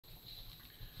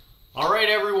All right,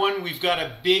 everyone, we've got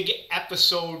a big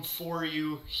episode for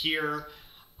you here.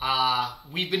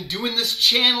 We've been doing this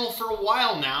channel for a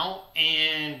while now,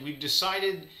 and we've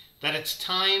decided that it's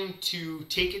time to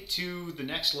take it to the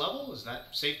next level. Is that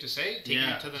safe to say? Taking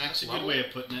it to the next level? That's a good way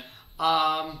of putting it.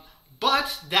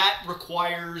 But that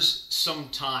requires some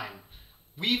time.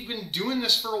 We've been doing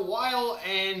this for a while,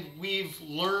 and we've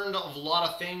learned a lot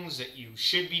of things that you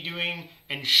should be doing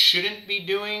and shouldn't be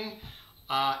doing.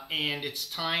 And it's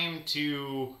time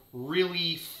to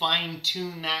really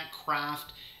fine-tune that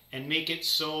craft and make it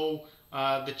so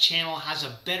the channel has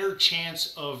a better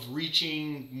chance of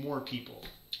reaching more people.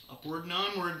 Upward and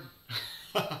onward.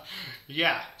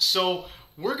 Yeah, so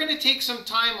we're going to take some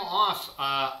time off.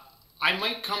 I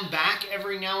might come back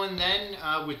every now and then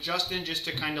with Justin just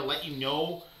to kind of let you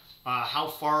know how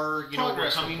far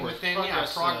we're coming with things.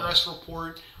 Progress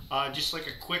report. Just like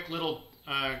a quick little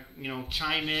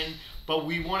chime in. But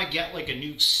we want to get like a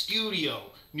new studio,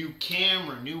 new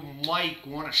camera, new mic.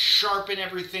 We want to sharpen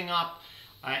everything up,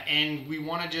 and we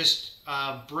want to just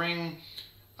bring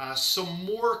some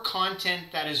more content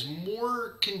that is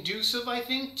more conducive, I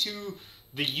think, to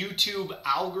the YouTube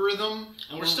algorithm.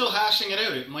 And we're still hashing it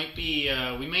out. It might be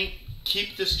we might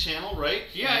keep this channel, right?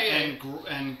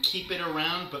 And keep it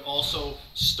around, but also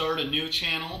start a new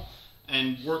channel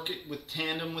and work it with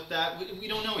tandem with that. We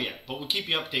don't know yet, but we'll keep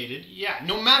you updated. Yeah,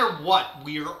 no matter what,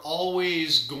 we are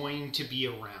always going to be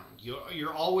around.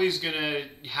 You're always going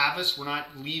to have us. We're not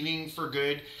leaving for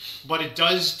good, but it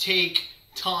does take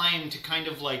time to kind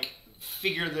of like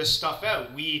figure this stuff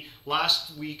out.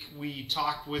 Last week we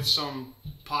talked with some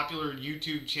popular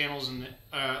YouTube channels and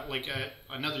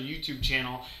another YouTube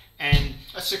channel, and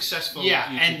a successful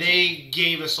YouTube channel. They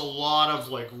gave us a lot of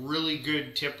like really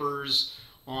good tippers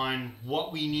on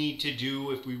what we need to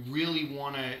do if we really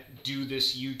want to do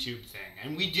this YouTube thing.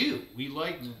 And we do. We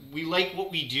like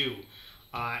what we do.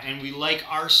 And we like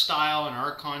our style and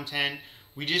our content.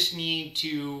 We just need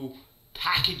to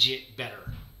package it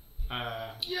better.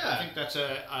 I think that's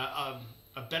a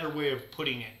better way of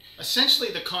putting it. Essentially,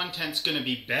 the content's going to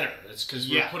be better. It's because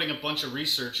we're putting a bunch of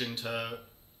research into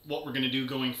what we're going to do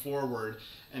going forward.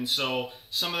 And so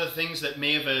some of the things that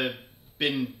may have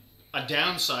been a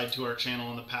downside to our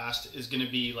channel in the past is going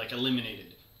to be like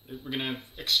eliminated. We're going to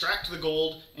extract the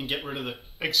gold and get rid of the...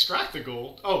 Extract the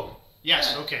gold? Oh,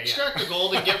 yes, okay, Extract the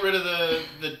gold and get rid of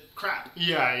the crap.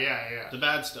 Yeah. The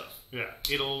bad stuff. Yeah,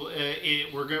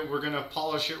 we're gonna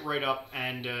polish it right up,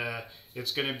 and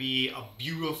it's gonna be a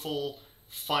beautiful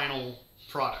final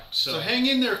product. So hang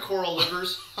in there, coral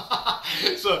livers.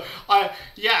 So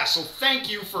thank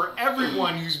you for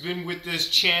everyone who's been with this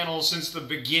channel since the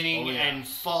beginning and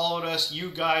followed us. You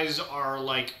guys are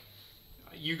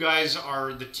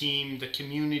the team, the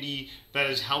community that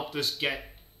has helped us get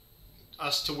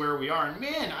us to where we are. And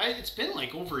man, it's been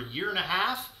like over a year and a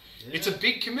half. Yeah. It's a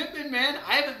big commitment, man.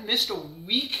 I haven't missed a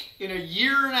week in a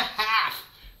year and a half,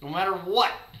 no matter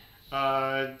what,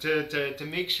 to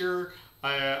make sure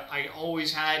I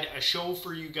always had a show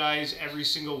for you guys every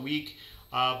single week.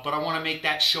 But I want to make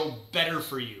that show better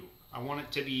for you. I want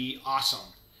it to be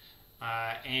awesome.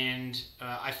 And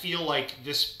I feel like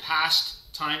this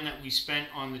past time that we spent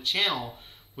on the channel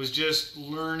was just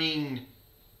learning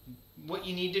what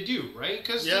you need to do, right?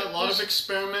 Because a lot of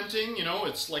experimenting.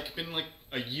 It's been like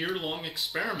a year-long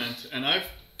experiment, and I've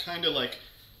kind of like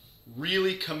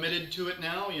really committed to it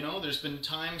now. There's been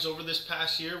times over this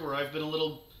past year where I've been a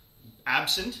little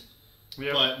absent,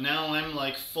 but now I'm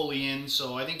like fully in.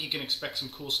 So I think you can expect some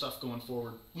cool stuff going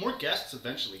forward. More guests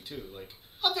eventually too,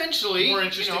 more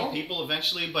interesting people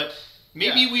eventually. But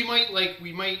maybe we might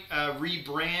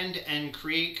rebrand and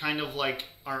create kind of like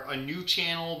a new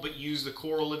channel, but use the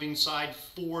Coral Living side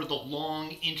for the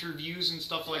long interviews and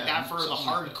stuff like that for the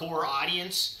hardcore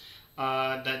audience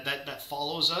that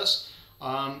follows us.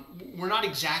 We're not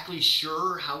exactly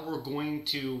sure how we're going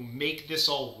to make this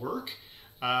all work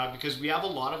because we have a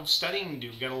lot of studying to do.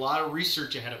 We've got a lot of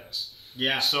research ahead of us.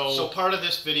 Yeah. So part of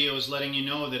this video is letting you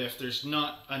know that if there's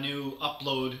not a new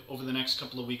upload over the next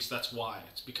couple of weeks, that's why.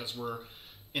 It's because we're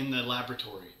in the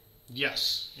laboratory.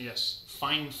 Yes.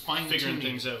 Fine figuring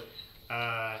things out.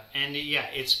 And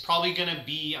it's probably going to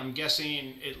be, I'm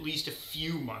guessing, at least a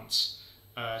few months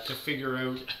to figure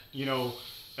out,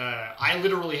 I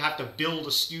literally have to build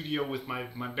a studio with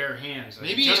my bare hands.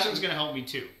 Maybe Justin's going to help me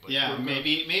too. But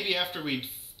maybe after we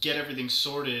get everything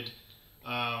sorted,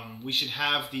 we should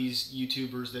have these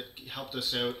YouTubers that helped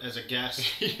us out as a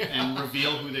guest and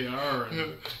reveal who they are.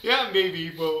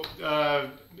 Maybe. Well,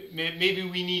 maybe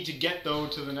we need to get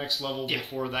to the next level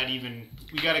before that even.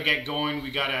 We got to get going. We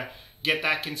got to get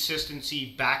that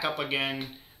consistency back up again,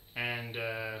 and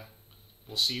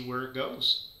we'll see where it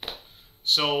goes.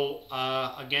 So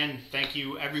again, thank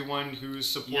you everyone who's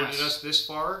supported us this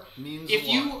far. Means if a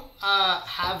lot. you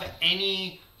have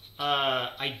any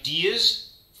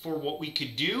ideas for what we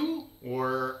could do,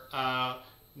 or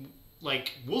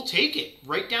like, we'll take it.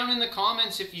 Write down in the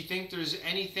comments if you think there's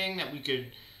anything that we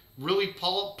could really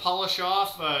polish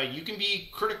off. You can be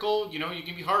critical, you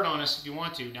can be hard on us if you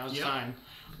want to. Now's the time.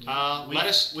 Let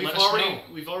us know.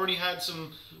 We've already had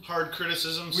some hard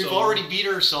criticism. We've already beat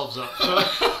ourselves up. So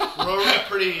we're already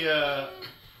pretty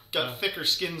got thicker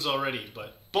skins already,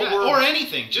 but we're, or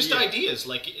anything, just ideas,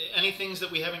 like any things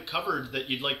that we haven't covered that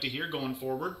you'd like to hear going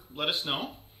forward. Let us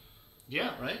know.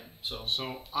 Yeah, right.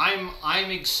 So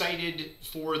I'm excited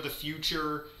for the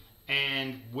future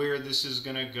and where this is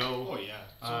gonna go. Oh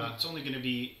yeah, it's only gonna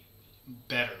be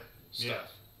better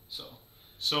stuff.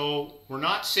 So we're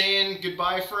not saying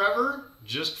goodbye forever,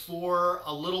 just for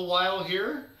a little while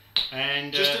here,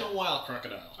 and just in a while,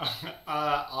 Crocodile.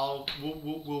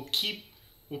 We'll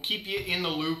keep you in the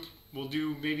loop. We'll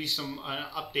do maybe some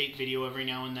update video every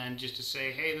now and then, just to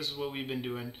say, hey, this is what we've been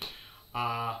doing.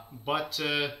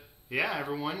 Yeah,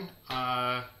 everyone,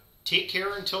 take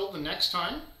care until the next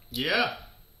time. Yeah.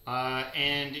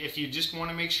 And if you just want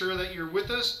to make sure that you're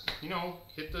with us,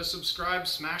 hit the subscribe,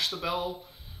 smash the bell,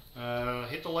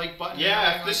 hit the like button.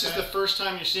 Yeah, if this is the first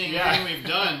time you're seeing anything we've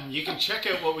done, you can check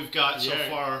out what we've got so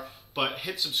far, but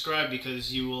hit subscribe because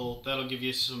that'll give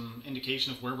you some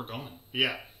indication of where we're going.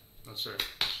 Yeah, that's right.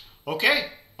 Okay,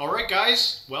 all right,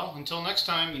 guys. Well, until next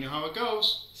time, you know how it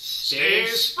goes. Stay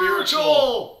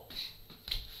spiritual.